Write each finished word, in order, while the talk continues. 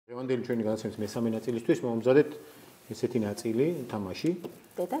დღევანდელი ჩვენი გადაცემის მესამე ნაწილისთვის მომზადეთ ესეთი ნაწილი თამაში,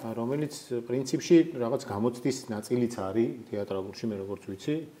 რომელიც პრინციპში რაღაც გამოცდის ნაწილიც არის თეატრალურში, მე როგორც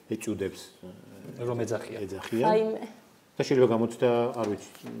ვიცი, ეტიუდებს რომ ეძახიან. და შეიძლება გამოცდა, არ ვიცი,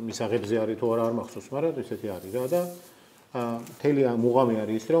 მისაღებზე არის თუ არა არ მახსოვს, მაგრამ ესეთი არის რა და მთელი მუღამი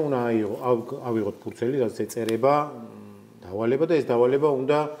არის ის, რომ უნდა ავიღოთ ფურცელი, რაც ეწერება, დავალება და ეს დავალება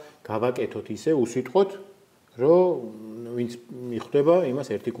უნდა გავაკეთოთ ისე უსიტყვოდ, რომ ვინც მიხვდება იმას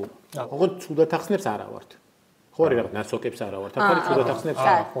ერთი კულა. ოღონდ ცუდად ახსნებს არა ვართ. ხო არის რაღაც ნასოკებს არა ვართ. აქ არის ცუდად ახსნებს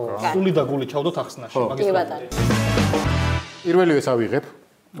არა. სული და გული ჩავდოთ ახსნაში. კი ბატონო. პირველივეს ავიღებ.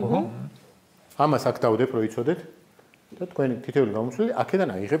 ამას აქ დავდებ, რომ იცოდეთ. და თქვენი თითოეული გამოსვლელი აქედან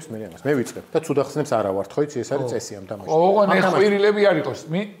აიღებს მე ამას. მე ვიწყებ და ცუდად ახსნებს არა ვართ, ხო იცი, ეს არის წესი ამ თამაშში. ოღონ ეხყვირილები არ იყოს.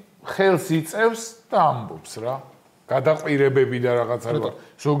 ხელს იწევს და ამბობს რა. გადაყვირებები და რაღაცა რა.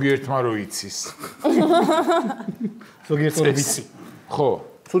 ზოგიერთმა რო იცის. ზოგიერთმა რო ვიცი. ხო.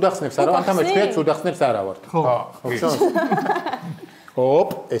 ცუდ ახსნებს არა, ამ თამაშში თქვია ცუდ ახსნებს არა ვართ. ხო. ოპ,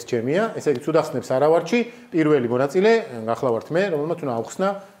 ეს ჩემია, ესე იგი ცუდ ახსნებს არა ვარჩი, პირველი მონაწილე გახლავართ მე, რომელმაც უნდა აუხსნა,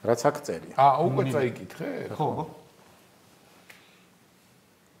 რაც აქ წერია. უკვე წაიკითხე? ხო.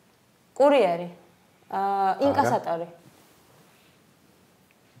 კურიერი. ინკასატორი.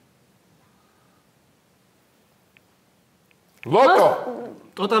 ლოტო.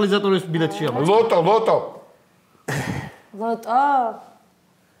 ტოტალიზატორის ბილეთში ამბობ. ლოტო. ლოტო.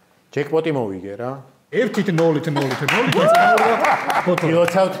 ჯეკპოტი მოვიგე რა. 1-0.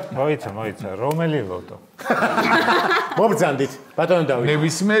 გილოცავთ. მოიცა, რომელი ლოტო? მობრძანდით, ბატონო დავით.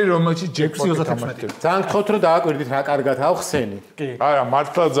 ნებისმიერი რომელშიც ჯეკპოტი 616. ძალიან გთხოვთ რომ დააკვირდით რა კარგად ავხსენი. არა,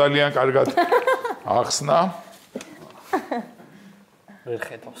 მართლა ძალიან კარგად ახსნა. ვერ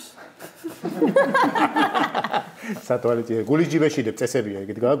ხედავს. სატუალეტია, გულიჯიბეში დებ წესებია,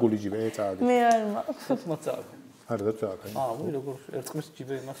 ეგეთ გაა გულიჯიბე, წააგე. მე არ მაქვს. მოწავ. არ დაწააგე. ვი როგორ ერწყმის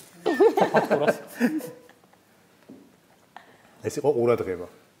ჯიბე იმას. ფაქტორას. ეს იყო ყურადღება.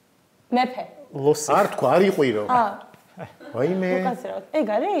 მეფე. ლოსი. არ თქვა, არ იყვირო. ვაიმე. უკაცრავად. ეგ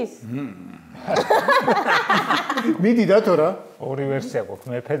არის? მიდი დათო რა. ორი ვერსია გვაქვს,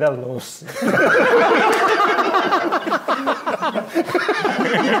 მეფე და ლოსი.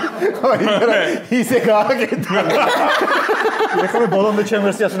 ისე გააკეთა. ეხლა ბოლომდე ჩემ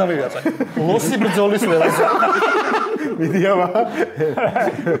ვერსიას უნდა მივიღაწე. ლოსი ბრძოლის ველზე. მიდი ამა.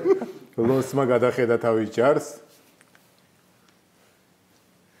 ლოსმა გადახედა თავის ჯარს.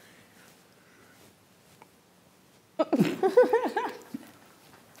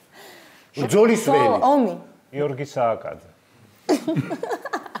 ბრძოლის ველი. ომი. გიორგი სააკაძე.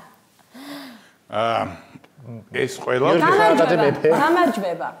 ეს ყველა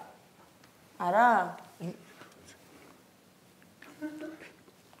გამარჯვება. არა?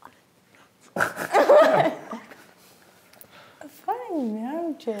 ფაინი,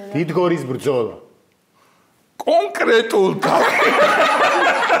 ამჯერა. დიდგორის ბრძოლა. კონკრეტულ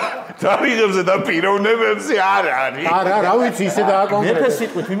თარიღებზე და პიროვნებებზე არ არის. არა, რა ვიცი, ისე დააკონკრეტე. მეფე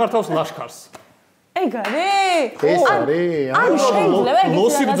სიტყვით მიმართავს ლაშქარს. ეგ არის? ეს არის. ან შეიძლება ეგ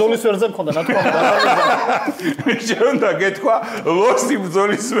ლოსი ბრძოლის ვერზე მქონდა ნათქვამი. შენ უნდა გეთქვა ლოსი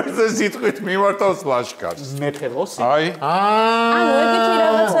ბრძოლის ვერზე სიტყვით მიმართავს ლაშქარს. მეფე ლოსი. აი. ანუ ეგეთი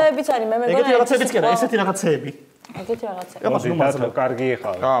რაღაცებიც არის, მე მეგონა. ეგეთი რაღაცებიც კი არა, ესეთი რაღაცეები. ეგეთი რაღაცები. მოდი დათო, კარგი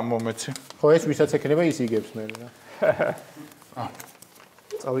იყავ. მომეცი. ხო, ეს ვისაც ექნება, ის იგებს მე რა.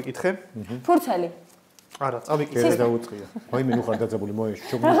 წავიკითხე. ფურცელი. არა, წავიკითხე. კერე დაუწყია. ვაიმე, ნუ ხარ დაძაბული მოეში.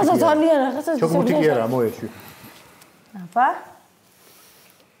 რაღაცა ძალიან რაღაცა ჩოგმუთი კი არა, მოეში. აბა.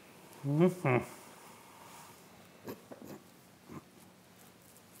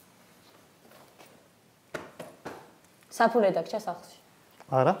 საფულე დაგჭა სახლში.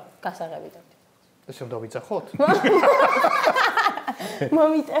 არა? გასაღები დაგჭა. ესე უნდა ვიცახოთ?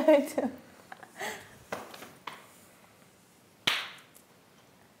 მომიტევეთ.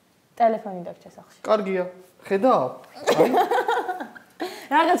 ტელეფონი დაგჭა სახლში. კარგია. ხედავ?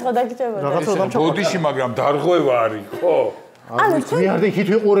 რაღაც ხო დაგჭებოდა. რაღაცა დამჭა. ბოდიში, მაგრამ დარღვევა არის, ხო? ანუ თქვენ არ დიქით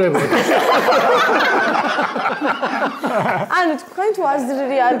ვიყურებოდ. ანუ თქვენ თუ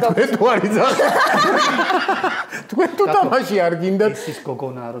აზრი არ გაქვს. თუ არ იძახ. თქვენ თუ თამაში არ გინდათ. ის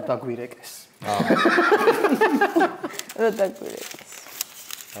გოგონა რო დაგვირეკეს. რა დაგვირეკეს.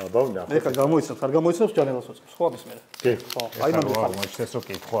 ბავნა. ეხლა გამოიცნოთ, არ გამოიცნობს ჯანელას უწყობს. ხო ამის მე. კი. ხო, აი მაგ მოჩეს რო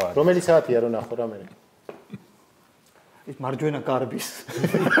კითხვა არის. რომელი საათია რო ნახო რა მე? ის მარჯვენა გარბის.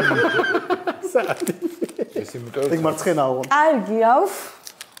 საათი. ეს იმიტომ ეგ მარცხენაო. კარგი, აუ.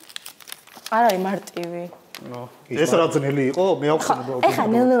 არ არის მარტივი. ნო. ეს რა ძნელი იყო? მე ავხსენე. ეხლა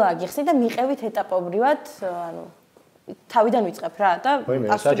ნელ-ნელა გიხსნით და მიყევით ეტაპობრივად, ანუ თავიდან ვიწყებ რა და ვაიმე,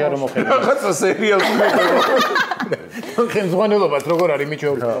 საჯარო მოხდება. რაღაცა სერიალს ხელმძღვანელობას როგორ არის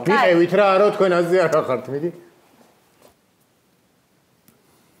მიჩეული? მიყევით რა, არო თქვენ აზზე არ ახართ, მიდი.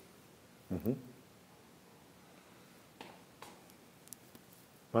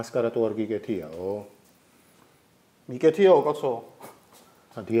 მასკარატო არ გიგეთიაო? მიკეთიაო კაცო.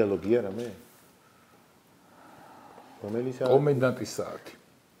 დიალოგია რამე? რომელი საათი? კომენდანტის საათი.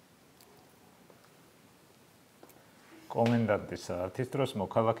 კომენდანტის საათის დროს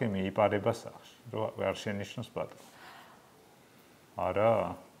მოქალაქე მიიპარება სახლში, რომ არ შენიშნოს პატრონი.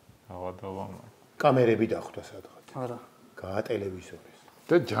 არა, ავადობა. კამერები დახვდა სადღაც. არა. გაა ტელევიზორის.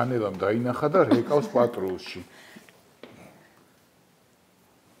 და ჯანელამ დაინახა და რეკავს პატრულში.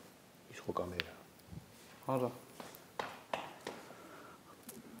 ის ხო კამერა. არა.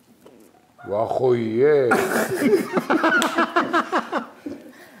 ვახოიე?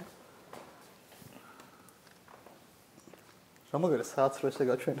 შემოგერა საათს რო ესე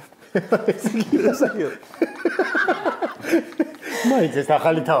გაჩვენა. მაინც ეს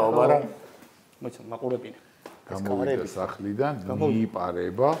ახალი თაობა რა. მოიცა მაყურებინე. გამოვიდა სახლიდან,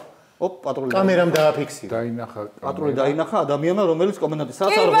 მიიპარება. ოპ, პატრული. კამერამ დააფიქსირა. დაინახა პატრული დაინახა ადამიანმა, რომელიც კომენდანტის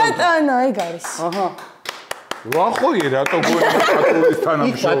საათს კი არ ღვევდა. ბატონო, ეგ არის. აჰა. ვახოიე რატო გვერდი პატრულის იქ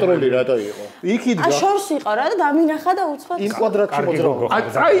თანამშრომელი? პატრული რატო იყო? იქ იდგა. შორს იყო რა და დამინახა და უცბად. იმ კვადრატში მოძრაობა.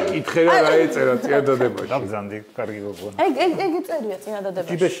 წაიკითხე რა დაეწერა წიადადებაში. დაბზანდი, კარგი გოგო. ეგ ეწერია წინადადებაში.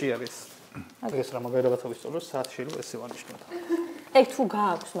 ჯიბეში არის. ეს რა მაგერებათა ვისწოროს საათი შეიძლება ესე ვანიშნოთ. ეგ თუ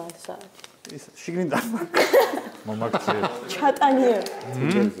გააქვს მათ საათი. ის შიგნიდან. მომაქციე. ჩატანიე.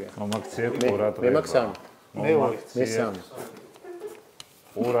 მომაქციე ყურადღება. მე მაქვს სამი. მე ვარ. მე სამი.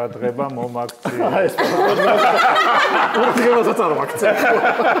 ყურადღება მომაქციე. ყურადღებასაც არ ვაქცე.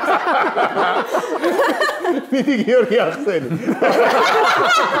 მიდი გიორგი ახსენი.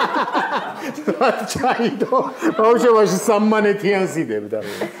 ჩაიდო. ბავშვობაში სამმანეთიანს იდებდა.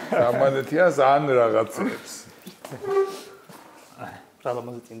 სამანეთიანს ან რაღაცებს. რა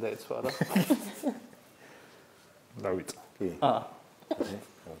ლამაზი წინ დაეცვა რა. დავიწყე. კი. აა.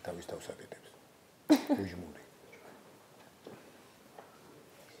 თავის თავს აკეთებს. უჟმური.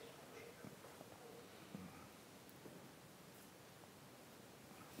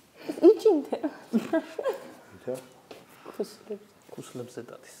 იჩინდე. იტა? ქუსლებს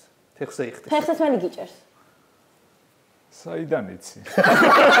ზედადის. ფეხზე იხდეს. ფეხსაც მəni გიჭერს. საიდან იცი?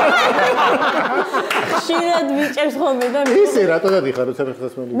 ხშირად მიჭერს ხოლმე და ისე რატო დადიხარ როცა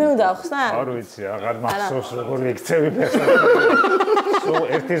ფეხსაც მელი? მე უნდა ახსნა? არ ვიცი, აღარ მახსოვს როგორ იქცევი ფეხს. სულ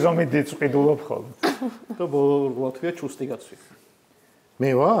ერთი ზომით დიწვიდულობ ხოლმე. და ბოლო გვათვია ჩუსტი გაცვი. მე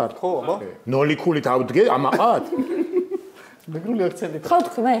ვარ? ხო, აბა. ნოლი ქულით ავდგე ამაყად? მეგრული აქცენტი. ხო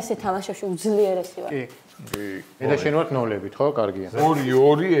თქვი, მე ესე თამაშებში უძლიერესი ვარ. კი. მე და შენ ვარ ნოლებით, ხო? კარგია. 2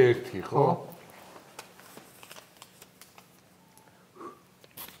 2 1 ხო?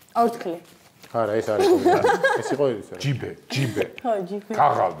 ორთქლი. არა, ეს არის კომენტარი. ეს იყო ის რა. ჯიბე. ხო, ჯიფი.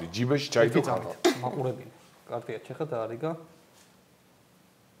 ქაღალდი, ჯიბეში ჩაიდო ქაღალდი. მაყურებინე. კარტია ჩეხა და არიგა.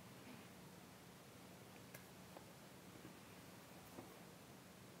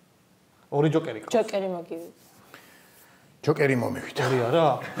 ორი ჯოკერი ყავს. ჯოკერი მოგივი. ჯოკერი მომივიდა. ორი არა?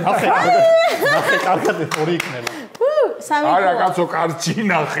 ნახე, კარგად ორი იქნება. სამი. არა კაცო კარჩი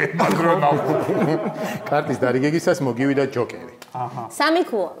ნახე, მაგრამ ნახო. კარტის დარიგებისას მოგივიდა ჯოკერი. აჰა. სამი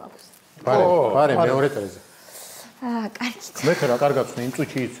ქუა მაქვს. პარე, მეორე წრეზე. აა, კარგით. მე რა კარგად ვცნი, იმ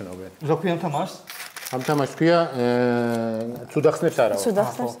წუთში იცნობენ. ზოქვიან თამაშს? ამ თამაშს ქვია ცუდახსნებს არა.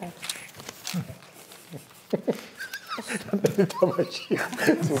 სუდახსნებს. თამაში.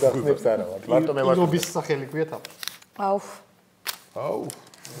 ცუდახსნებს არა. მარტო მე ვარ. ილობის სახელი ქვია თამაშს. აუ. აუ.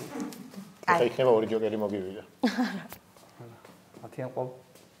 აი, იქნება ორი ჯოკერი მოგივიდა. მათიან ყოლ.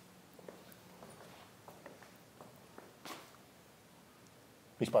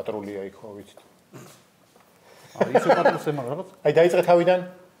 ის პატრულია იქ ხო ვიცით. აი, ისე პატრონს ემაგ რაღაც. აი, დაიწყე თავიდან.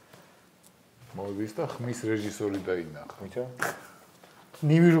 მოდის და ხმის რეჟისორი დაინახა. ვიცი?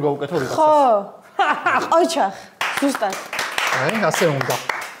 ნივიჟუ გავუკეთო რიგაც. ხო. ყოჩახ. ზუსტად. აი, ასე უნდა.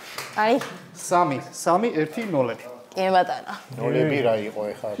 აი, 3 3 1 0. კი ბატონო. ნოლები რა იყო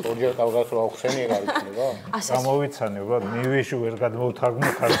ეხა? ორჯერ კავგას რა ხსენი ეგ არის იქნება? ასე. გამოვიცანი, უბრალოდ მივიში ვერ გადმოვთარგმნო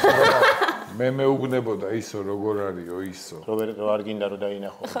ქართულად. მე მეუბნებოდა ისო როგორ არისო ისო. რობერტო არ გინდა რომ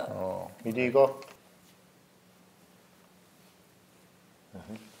დაინახო. მიდი იგო.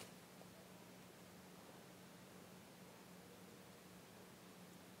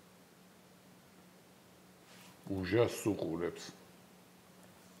 უჟას უყურებს.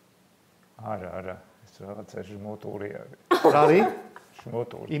 არა, ეს რაღაცა ჟმოტური არის. რა არის?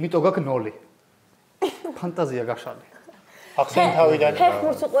 ჟმოტური. იმიტომ გაქვს 0. ფანტაზია გაშალი. ახსენ თავიდან.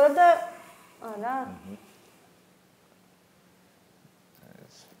 ფეხბურთს უყურებ და არა.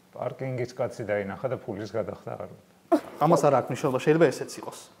 პარკინგის კაცი დაინახა და ფულის გადახდა არ უნდა. ამას არ აქვს მნიშვნელობა, შეიძლება ესეც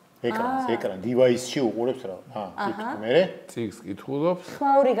იყოს. ეკრან დივაისში უყურებს რა. მე წიგს კითხულობს.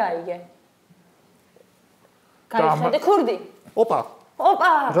 ხმაური გაიგე. გაიხადე ქურდი. ოპა.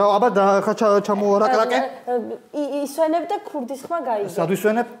 რა აბა ხა ჩამოვარაკრაკე. ისვენებ და ქურდის ხმა გაიგე. სად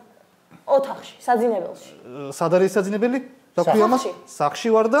ვისვენებ? ოთახში, საძინებელში. სად არის საძინებელი? რა ქვია მას? სახში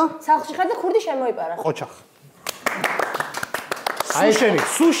ვარ და სახლში ხარ და ქურდი შემოიპარა. ყოჩახ.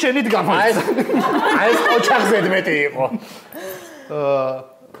 სულ შენით გამოიწვა. აი ეს ოჩახზე მეტი იყო.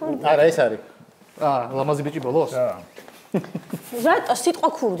 არა ეს არის. ლამაზი ბიჭი ბოლოს? რატო სიტყვა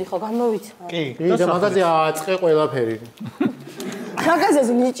ქურდი ხო გამოვიცვა? კი. და მაგაზე აწყე ყველაფერი.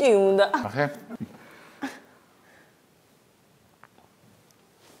 მაგაზე ნიჭი უნდა. ახე.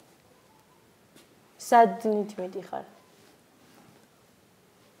 სადნით მიდიხარ?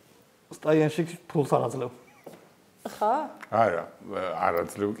 სტაიანში ფულს არ აძლევ. ხა? არა,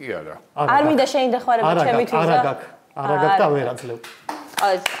 არაძლევ კი არა. არ მინდა შენი დახმარება ჩემი თვითონ. არა გაქვს და ვერ აძლევ.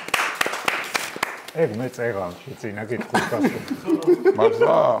 ეგ მე წეღავში წინა კითხვის გასული.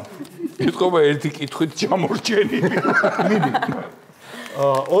 მართლა? იტყობა ერთი კითხვით ჩამორჩენილი. მიდი.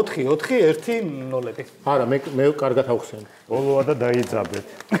 4-1-0-ები. არა, მე კარგად ავხსენ. ბოლოა და დაიძაბეთ.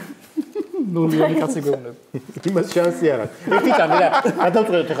 ნულიანი კაცი გეუბნები. იმას შანსი არ აქვს. ერთი წამი რა,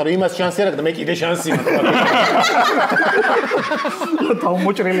 გადავწყვეტოთ ახლა რომ იმას შანსი არ აქვს და მე კიდე შანსი მაქვს.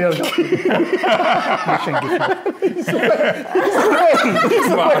 თავმოჭრილი არ გაქვს. შენ გიხარ.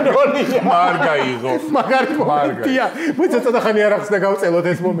 მარ გაიღო. მაგარია. მე ცოტა ხანი არ ახსნა გავწელოთ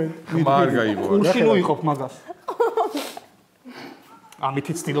ეს მომენტი. მარ გაიღო. ურში ნუ იყო მაგას.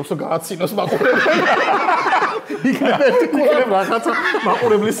 ამითი ცდილობს რომ გააცინოს მაყურებელი. იქნება ერთი კულებ რაღაცა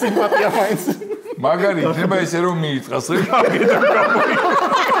მაყურებლის სიმპათია მაინც. მაგარი იქნება ესე რომ მიიწას რა გაგედა გამოიყო.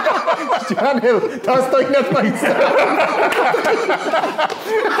 ჯანელ დასტოინად მაინც.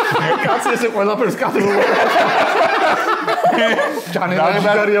 კაცი ესე ყველაფერს კადრობა. ჯანელ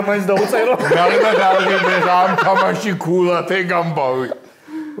მაგარია მაინც დაუწერო. გარება დააღებე ამ თამაში ქულად ეგ ამბავი.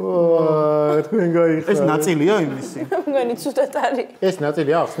 თქვენ გაიხარ. ეს ნაწილია იმისი. მგონი ცუდად არის. ეს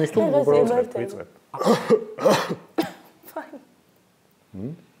ნაწილია ახსნის თუ უბრალოდ ვიწყებ.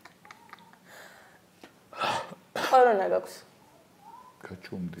 კორონა გაქვს.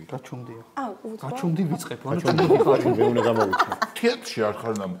 გაჩუმდი. გაჩუმდია. უცბა. გაჩუმდი ვიწყებ. მე უნდა გამოვიცნო. თეატრში არ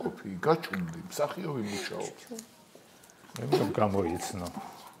ხარ ნამყოფი, გაჩუმდი, მსახიობი მუშაობ. მე მგონი გამოიცნო.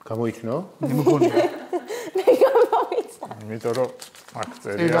 გამოიცნო? მე მგონია. მე გამოვიცვა. იმიტომ რომ აქ ეგ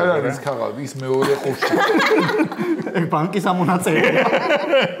წერია. არ არის ქაღალდი, ის მეორე ყურში. ეგ ბანკის ამონაწერია.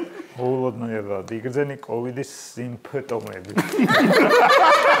 უოლოდნელად იგრძენი კოვიდის სიმპტომები.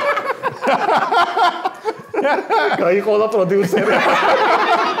 გაიყოლა პროდიუსერი.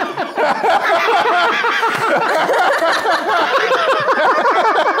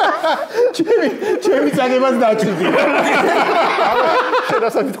 ჩემი წაგებას დაჭრდი. შენ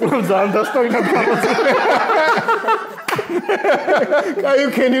ასეთი თქვენ ძალიან დასტოინად გამოწვე. კაი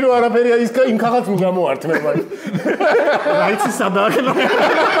ქენი რო არაფერია ის იმ ხალხს მუ გამოართ მე მაგ. რაიცი სადაახლა.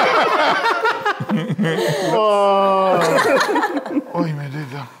 ოი მე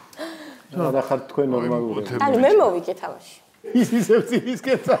დედა. რა ხარ თქვენ ნორმალური. ანუ მე მოვიგე თამაში. ის ისევ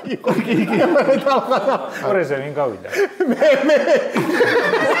ცივისკენ წაიყო. ორეზე ვინ გავიდა?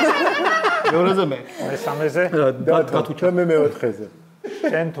 მეორეზე მე. მესამეზე? დათუჩა მე მეოთხეზე.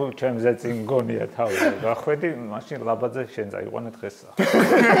 შენ თუ ჩემზე წინ გონია თავი გახვედი, მაშინ ლაბაძე შენ წაიყვანე დღესა.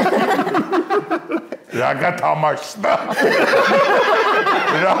 რა გათამაშდა?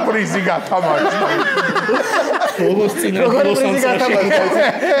 რა პრიზი გათამაშდა? ბოლოს წინ როგორი პრიზი გათამაშდა?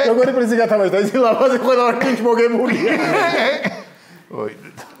 როგორი პრიზი გათამაშდა? ის ლაბაზე ყველა არქინჩ მოგებულია. ოი.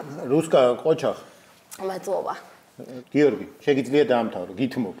 რუსკა ყოჩახ. მადლობა. გიორგი, შეგიძლია დაამთავრო,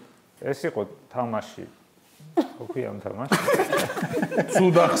 გითმობ. ეს იყო თამაში. ოფი ამ თამაში.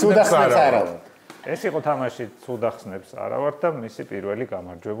 ცუდახსნებს არა. ეს იყო თამაში ცუდახსნებს არა ვარ და მისი პირველი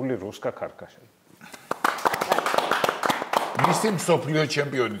გამარჯვებული რუსკა ქარქაშა. მისი მსოფლიო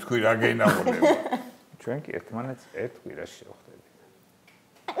ჩემპიონი თქვი რა გენახონება. ჩვენ კი ერთმანეთს ერთ კვირაში შევხვდებით.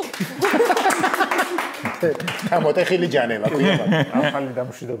 გამოტეხილი ჯანელა ქვია. ახალი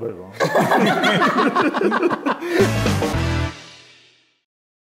დამშვიდობებაა.